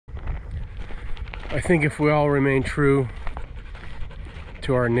I think if we all remain true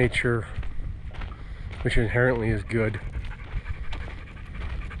to our nature, which inherently is good,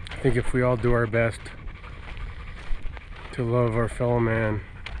 I think if we all do our best to love our fellow man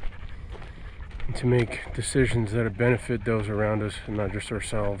and to make decisions that benefit those around us and not just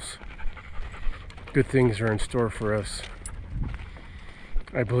ourselves, good things are in store for us.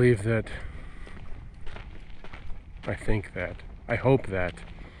 I believe that, I think that, I hope that,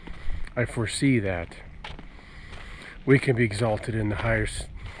 I foresee that we can be exalted in the highest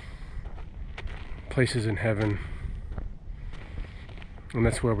places in heaven, and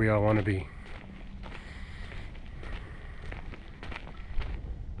that's where we all want to be.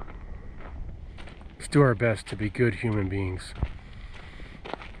 Let's do our best to be good human beings,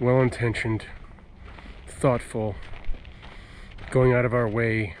 well-intentioned, thoughtful, going out of our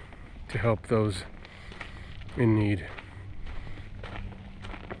way to help those in need.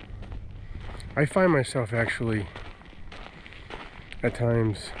 I find myself actually at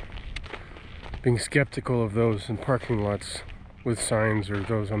times being skeptical of those in parking lots with signs or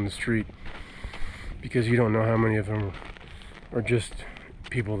those on the street, because you don't know how many of them are just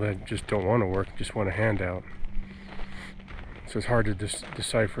people that just don't want to work, just want a handout. So it's hard to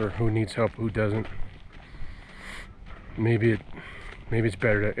decipher who needs help, who doesn't. Maybe it's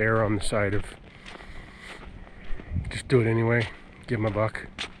better to err on the side of just do it anyway, give them a buck.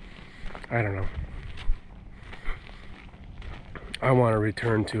 I don't know. I want to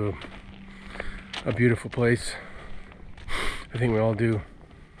return to a beautiful place. I think we all do.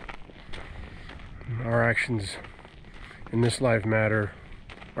 Our actions in this life matter.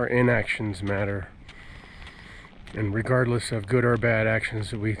 Our inactions matter. And regardless of good or bad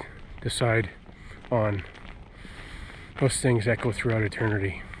actions that we decide on, those things echo throughout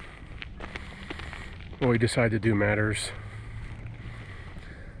eternity. What we decide to do matters.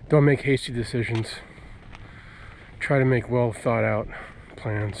 Don't make hasty decisions. Try to make well thought out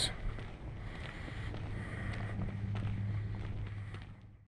plans.